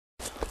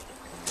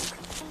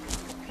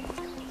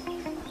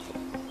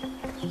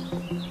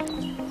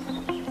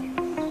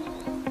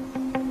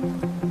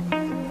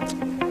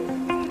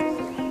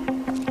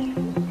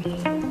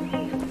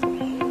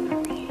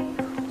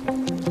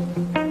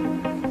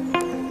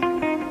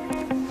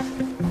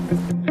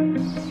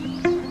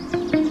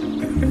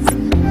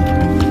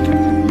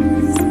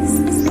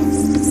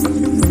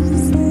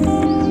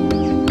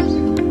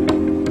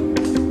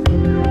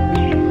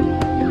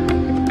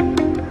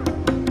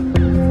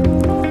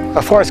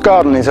Forest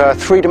garden is a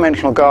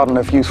three-dimensional garden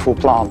of useful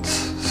plants.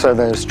 So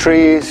there's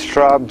trees,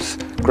 shrubs,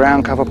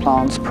 ground cover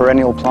plants,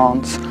 perennial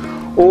plants,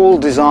 all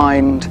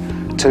designed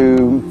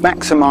to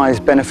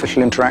maximise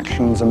beneficial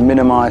interactions and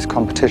minimise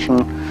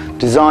competition,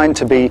 designed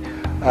to be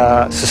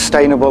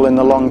sustainable in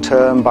the long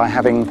term by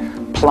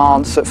having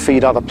plants that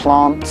feed other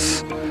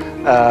plants,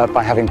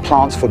 by having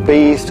plants for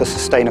bees to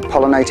sustain a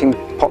pollinating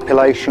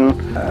population,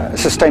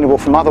 sustainable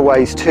from other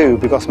ways too,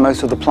 because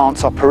most of the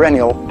plants are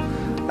perennial,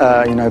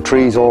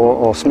 trees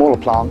or smaller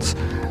plants,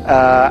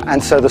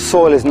 and so the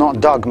soil is not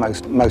dug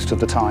most of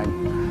the time.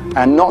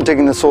 And not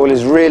digging the soil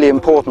is really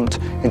important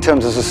in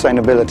terms of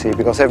sustainability,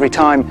 because every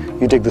time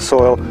you dig the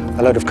soil,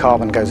 a load of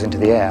carbon goes into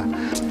the air.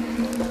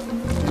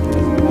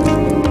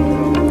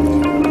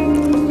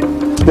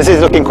 This is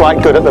looking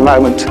quite good at the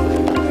moment.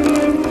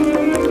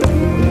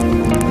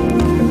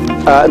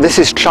 This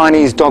is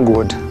Chinese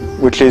dogwood,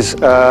 which is,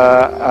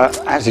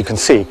 as you can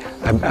see,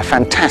 a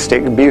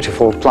fantastic,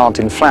 beautiful plant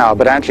in flower,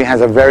 but actually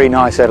has a very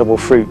nice edible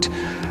fruit,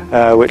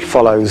 which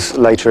follows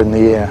later in the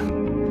year.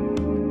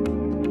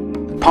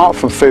 Apart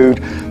from food,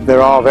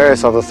 there are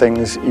various other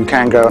things you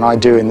can grow, and I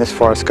do in this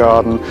forest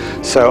garden.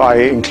 So I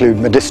include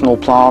medicinal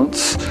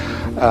plants,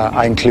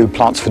 I include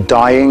plants for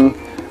dyeing,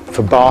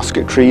 for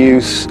basketry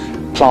use,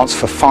 plants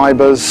for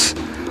fibres.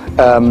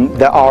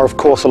 There are of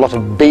course a lot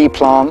of bee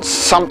plants.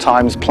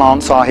 Sometimes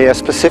plants are here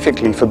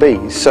specifically for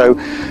bees. So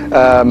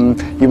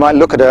you might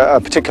look at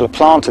a particular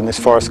plant in this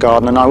forest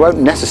garden, and I won't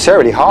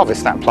necessarily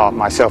harvest that plant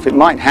myself. It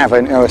might have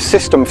a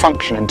system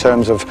function in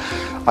terms of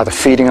either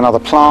feeding another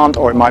plant,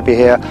 or it might be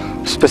here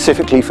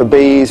specifically for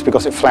bees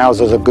because it flowers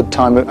at a good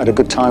time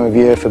of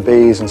year for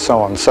bees, and so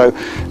on. So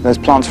there's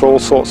plants for all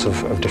sorts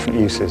of different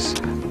uses.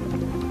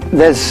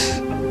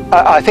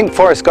 I think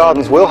forest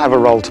gardens will have a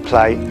role to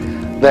play.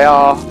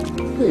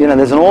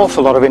 There's an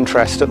awful lot of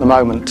interest at the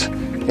moment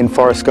in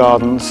forest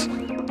gardens.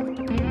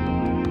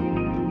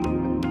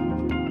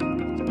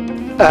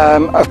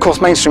 Of course,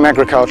 mainstream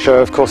agriculture,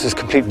 of course, is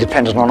completely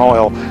dependent on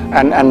oil,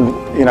 and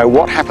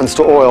what happens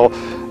to oil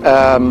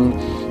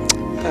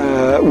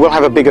will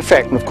have a big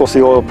effect. And of course,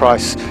 the oil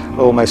price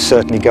will almost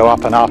certainly go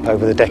up and up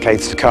over the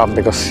decades to come,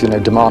 because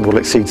demand will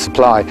exceed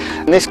supply.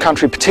 In this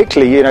country,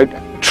 particularly,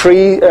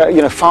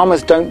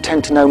 farmers don't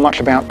tend to know much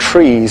about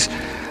trees,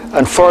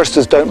 and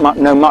foresters don't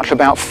know much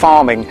about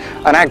farming.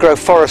 And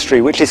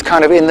agroforestry, which is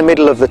kind of in the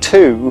middle of the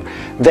two,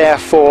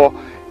 therefore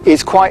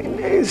it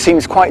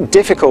seems quite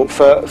difficult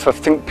for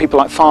people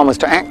like farmers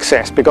to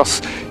access,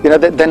 because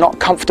they're not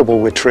comfortable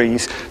with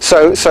trees.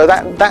 So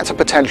that's a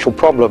potential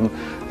problem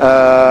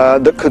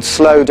that could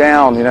slow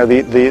down the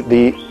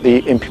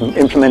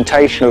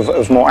implementation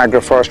of more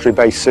agroforestry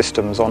based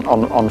systems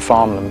on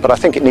farmland. But I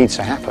think it needs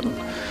to happen,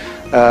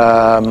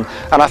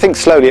 and I think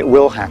slowly it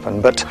will happen.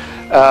 But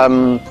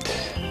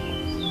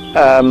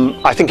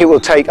I think it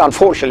will take,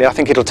 unfortunately, I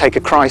think it'll take a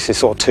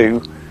crisis or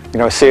two,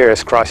 a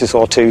serious crisis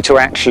or two, to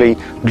actually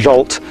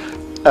jolt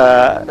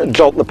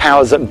the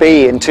powers that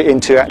be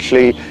into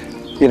actually,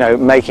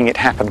 making it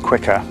happen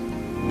quicker.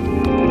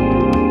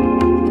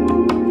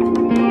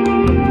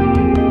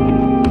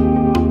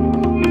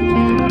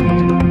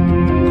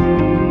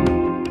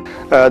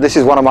 This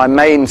is one of my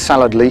main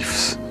salad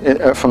leaves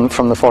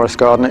from the forest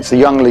garden. It's the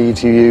young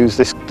leaves you use,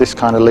 this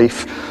kind of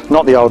leaf,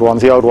 not the old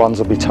ones. The old ones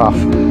will be tough.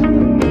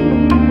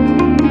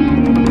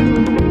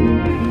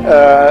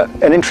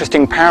 An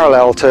interesting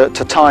parallel to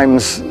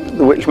times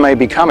which may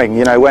be coming.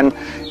 When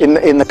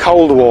in the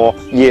Cold War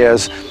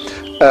years,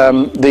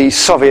 the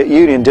Soviet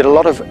Union did a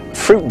lot of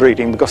fruit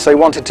breeding because they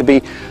wanted to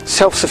be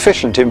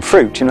self-sufficient in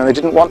fruit. They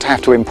didn't want to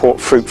have to import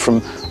fruit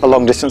from a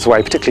long distance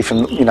away, particularly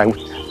from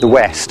the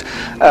West.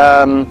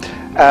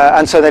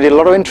 And so they did a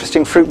lot of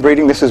interesting fruit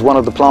breeding. This is one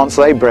of the plants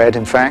they bred,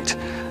 in fact.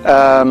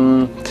 That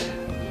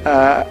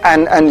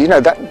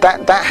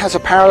has a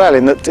parallel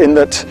in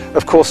that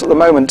of course at the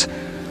moment,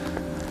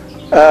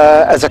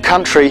 as a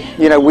country,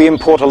 we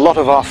import a lot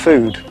of our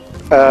food,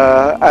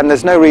 and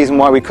there's no reason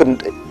why we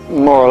couldn't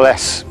more or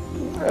less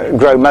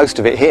grow most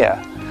of it here.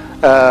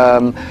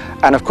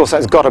 And of course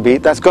that's got to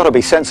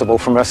be sensible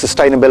from a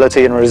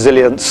sustainability and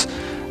resilience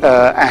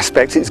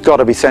aspect. It's got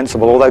to be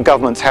sensible, although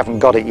governments haven't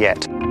got it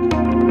yet.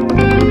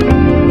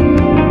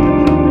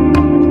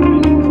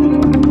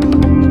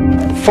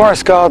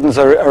 Forest gardens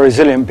are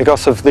resilient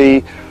because of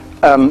the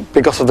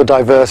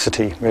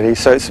diversity, really.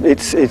 So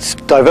it's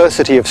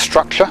diversity of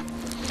structure.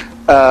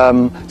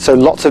 So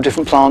lots of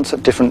different plants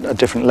at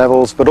different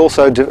levels, but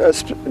also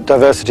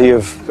diversity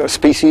of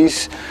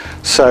species.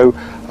 So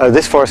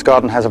this forest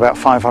garden has about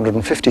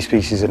 550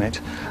 species in it,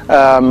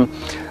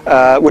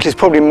 which is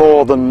probably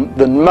more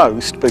than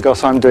most,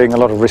 because I'm doing a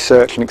lot of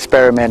research and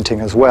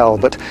experimenting as well.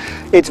 But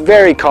it's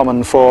very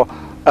common for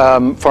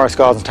forest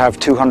gardens to have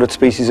 200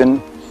 species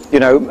in.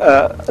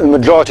 The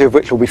majority of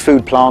which will be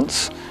food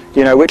plants.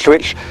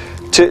 Which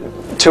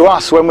to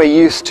us, when we're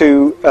used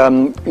to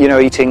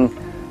eating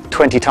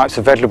 20 types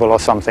of vegetable or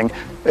something,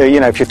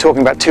 if you're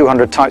talking about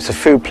 200 types of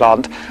food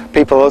plant,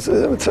 people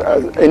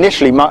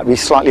initially might be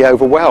slightly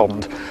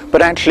overwhelmed.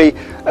 But actually,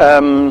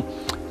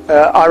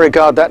 I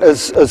regard that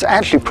as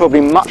actually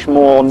probably much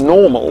more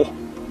normal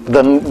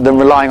than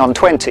relying on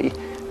 20. You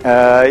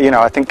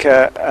know, I think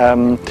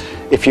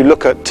if you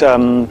look at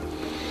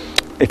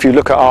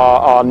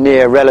our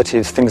near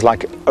relatives, things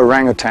like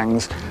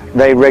orangutans,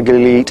 they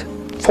regularly eat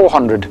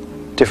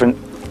 400 different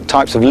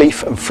types of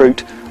leaf and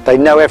fruit. They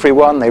know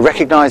everyone, they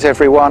recognize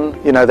everyone,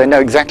 you know, they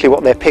know exactly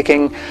what they're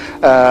picking.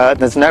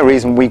 There's no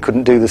reason we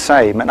couldn't do the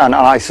same. And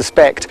I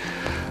suspect,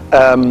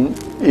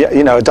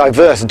 you know, a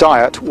diverse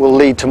diet will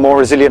lead to more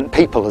resilient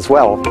people as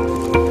well.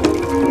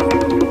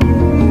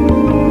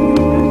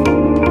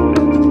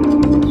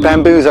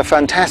 Bamboos are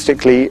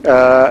fantastically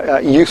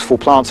useful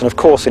plants, and of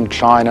course in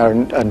China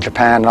and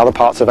Japan and other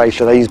parts of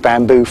Asia they use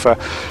bamboo for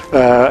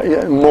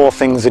more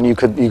things than you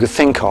could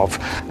think of.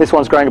 This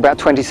one's growing about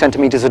 20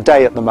 centimetres a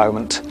day at the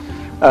moment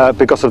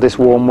because of this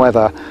warm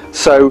weather.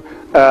 So,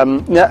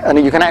 yeah, and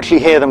you can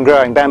actually hear them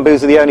growing.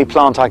 Bamboos are the only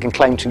plant I can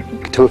claim to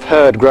have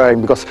heard growing,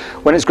 because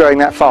when it's growing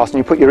that fast and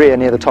you put your ear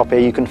near the top here,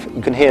 you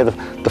can hear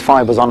the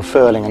fibres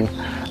unfurling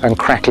and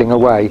crackling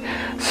away.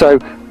 So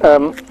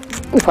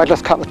if I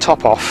just cut the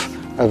top off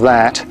of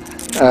that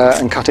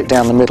and cut it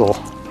down the middle.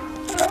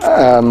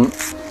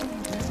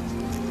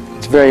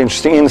 It's very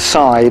interesting.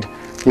 Inside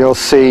you'll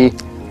see,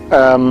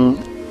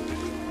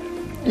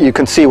 you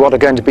can see what are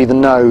going to be the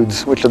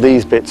nodes, which are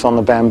these bits on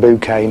the bamboo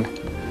cane.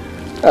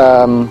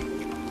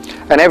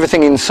 And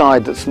everything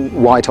inside that's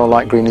white or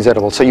light green is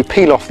edible. So you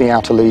peel off the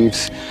outer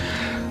leaves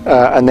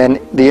and then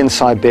the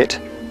inside bit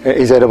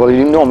is edible.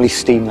 You normally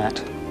steam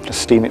that.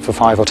 Just steam it for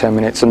 5 or 10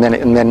 minutes and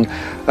then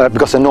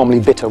because they're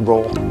normally bitter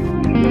raw.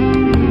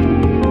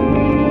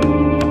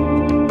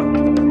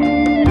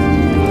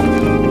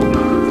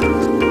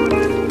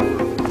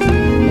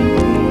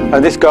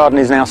 This garden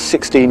is now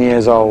 16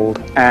 years old,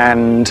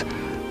 and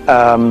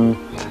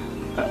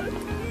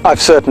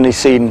I've certainly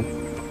seen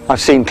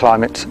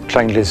climate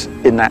changes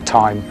in that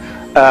time.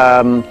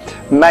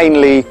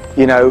 Mainly,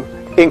 you know,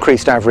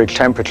 increased average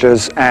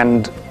temperatures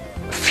and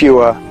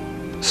fewer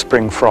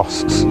spring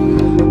frosts.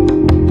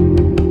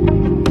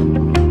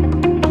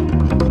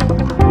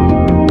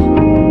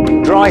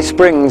 Dry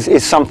springs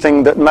is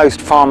something that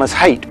most farmers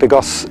hate,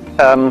 because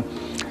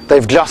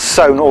they've just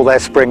sown all their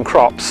spring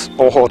crops,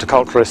 or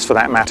horticulturists for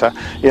that matter,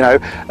 you know,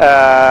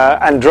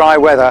 and dry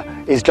weather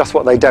is just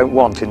what they don't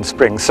want in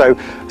spring. So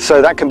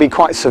that can be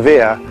quite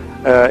severe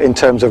in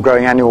terms of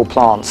growing annual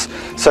plants.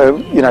 So,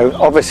 you know,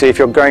 obviously if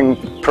you're growing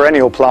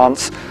perennial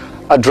plants,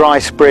 a dry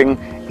spring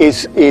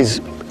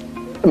is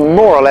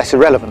more or less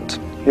irrelevant.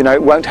 You know,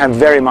 it won't have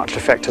very much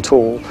effect at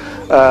all.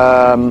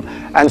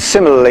 And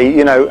similarly,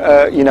 you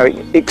know,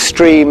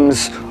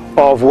 extremes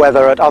of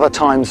weather at other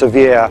times of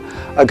year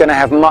are going to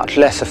have much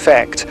less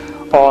effect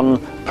on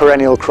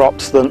perennial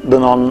crops than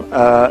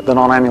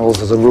on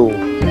annuals as a rule.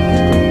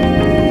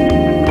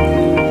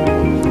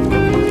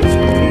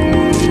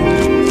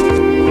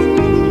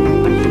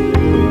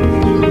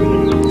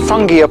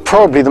 Fungi are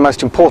probably the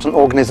most important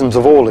organisms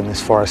of all in this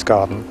forest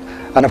garden,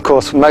 and of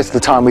course most of the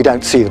time we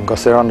don't see them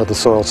because they're under the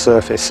soil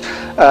surface.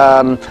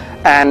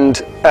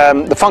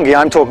 The fungi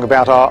I'm talking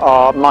about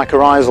are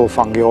mycorrhizal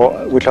fungi,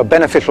 which are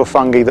beneficial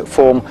fungi that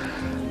form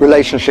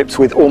relationships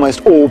with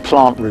almost all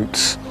plant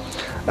roots.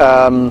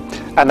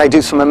 And they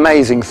do some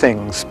amazing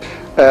things.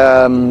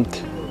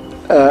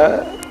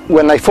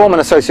 When they form an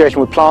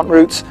association with plant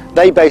roots,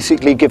 they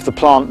basically give the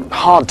plant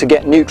hard to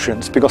get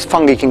nutrients, because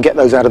fungi can get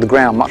those out of the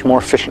ground much more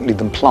efficiently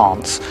than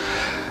plants.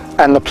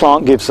 And the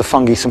plant gives the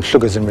fungi some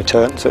sugars in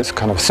return, so it's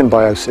kind of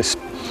symbiosis.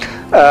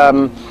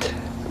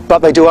 But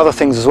they do other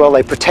things as well.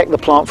 They protect the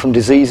plant from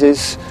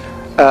diseases,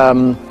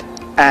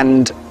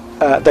 and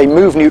they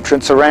move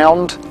nutrients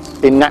around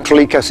in natural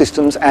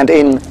ecosystems and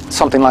in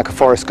something like a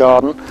forest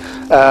garden.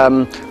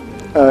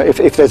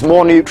 If there's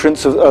more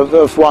nutrients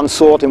of one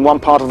sort in one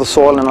part of the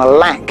soil and a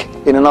lack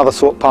in another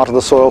part of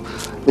the soil,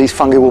 these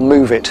fungi will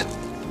move it,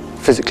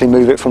 physically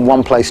move it from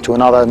one place to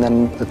another, and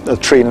then a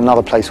tree in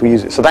another place will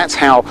use it. So that's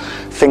how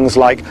things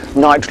like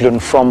nitrogen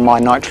from my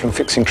nitrogen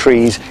fixing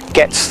trees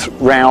gets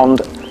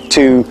round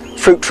to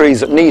fruit trees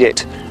that need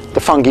it. The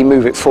fungi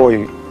move it for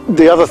you.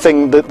 The other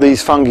thing that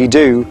these fungi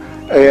do,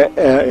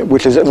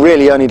 which has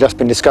really only just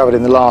been discovered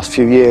in the last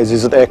few years,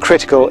 is that they're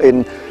critical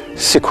in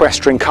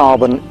sequestering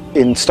carbon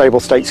in stable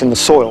states in the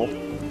soil.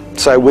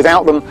 So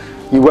without them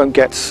you won't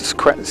get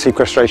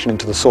sequestration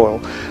into the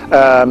soil.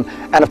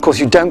 And of course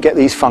you don't get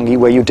these fungi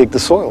where you dig the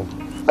soil.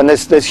 And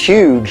there's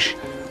huge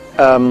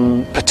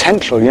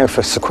potential, you know,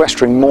 for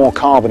sequestering more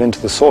carbon into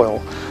the soil.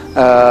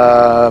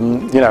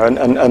 You know,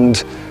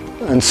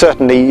 and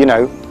certainly, you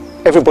know,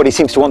 everybody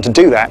seems to want to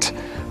do that,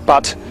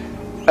 but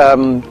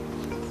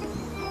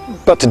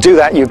to do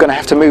that you're going to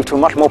have to move to a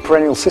much more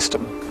perennial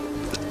system.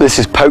 This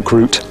is poke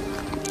root,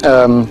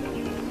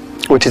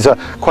 which is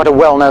quite a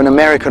well-known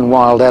American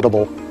wild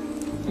edible.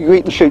 You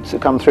eat the shoots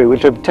that come through,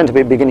 which tend to be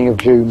at the beginning of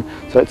June,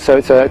 so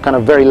it's a kind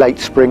of very late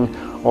spring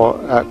or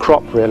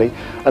crop really,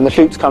 and the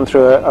shoots come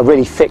through are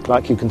really thick,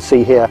 like you can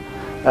see here.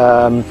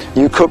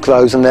 You cook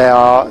those and they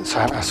are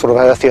sort of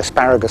earthy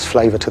asparagus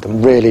flavour to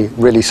them, really,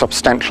 really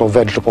substantial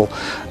vegetable,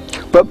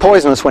 but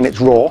poisonous when it's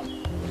raw.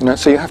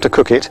 so you have to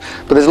cook it.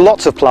 But there's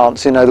lots of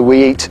plants, that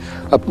we eat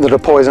that are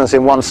poisonous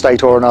in one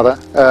state or another.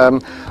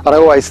 And I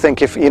always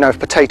think if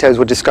potatoes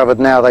were discovered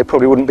now, they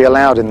probably wouldn't be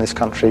allowed in this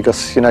country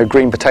because,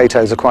 green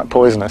potatoes are quite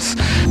poisonous.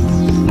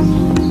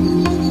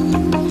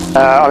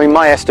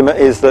 My estimate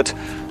is that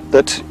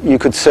you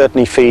could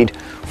certainly feed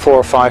 4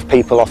 or 5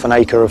 people off an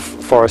acre of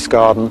forest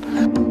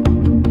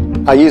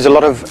garden. I use a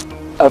lot of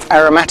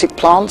aromatic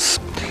plants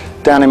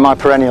down in my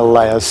perennial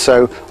layers,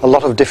 so a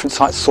lot of different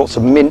sorts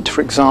of mint,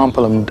 for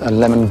example, and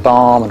lemon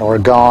balm and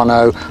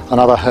oregano and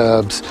other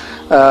herbs.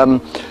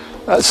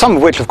 Some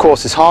of which, of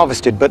course, is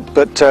harvested,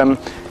 but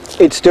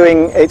it's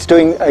doing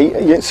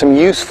some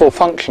useful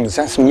functions.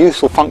 It has some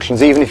useful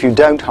functions even if you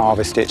don't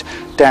harvest it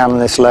down in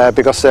this layer,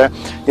 because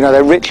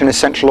they're rich in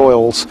essential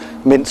oils,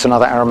 mints and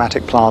other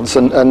aromatic plants,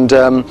 and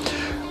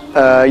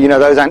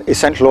those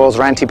essential oils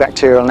are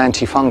antibacterial and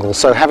antifungal.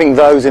 So having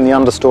those in the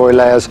understory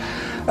layers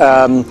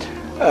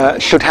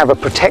should have a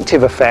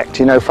protective effect,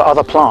 for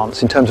other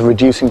plants in terms of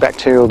reducing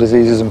bacterial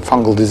diseases and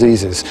fungal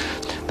diseases.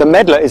 The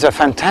medlar is a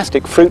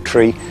fantastic fruit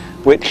tree,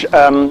 which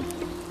a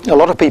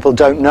lot of people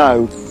don't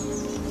know.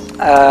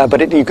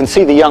 But you can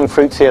see the young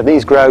fruits here.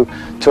 These grow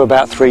to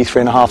about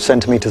 3–3.5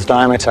 centimetres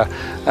diameter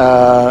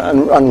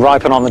and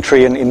ripen on the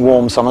tree in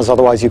warm summers.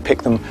 Otherwise you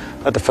pick them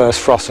at the first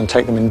frost and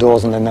take them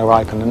indoors, and then they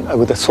ripen, and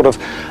with a sort of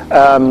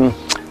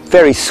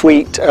very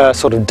sweet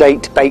sort of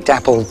date baked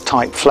apple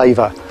type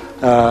flavour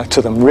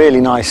to them. Really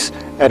nice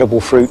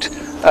edible fruit.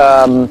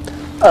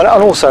 And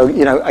also,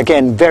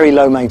 again, very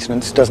low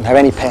maintenance. It doesn't have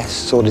any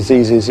pests or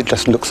diseases. It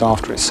just looks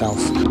after itself.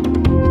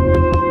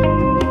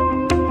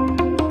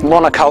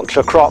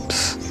 Monoculture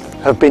crops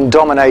have been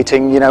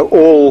dominating,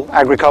 all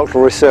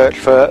agricultural research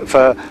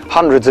for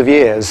hundreds of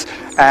years,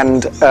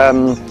 and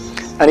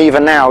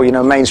even now,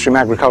 mainstream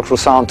agricultural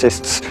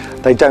scientists,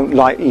 they don't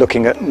like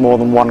looking at more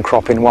than one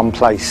crop in one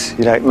place.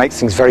 It makes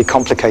things very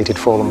complicated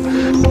for them.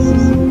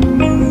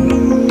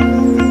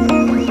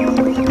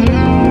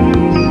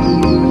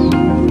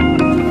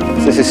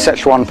 This is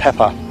Szechuan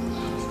pepper,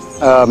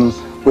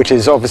 which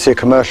is obviously a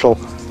commercial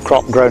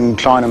crop grown in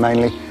China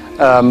mainly.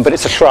 But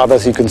it's a shrub,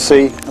 as you can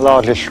see, a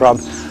largely shrub,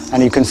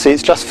 and you can see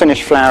it's just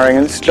finished flowering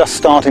and it's just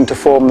starting to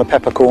form the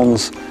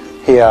peppercorns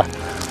here,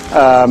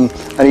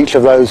 and each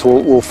of those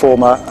will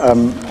form a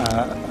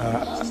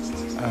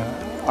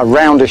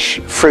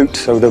roundish fruit,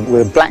 so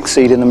with a black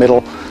seed in the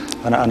middle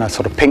and a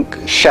sort of pink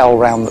shell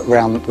round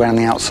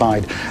the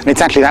outside. And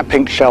it's actually that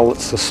pink shell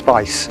that's the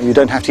spice. You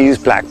don't have to use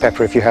black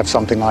pepper if you have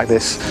something like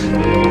this.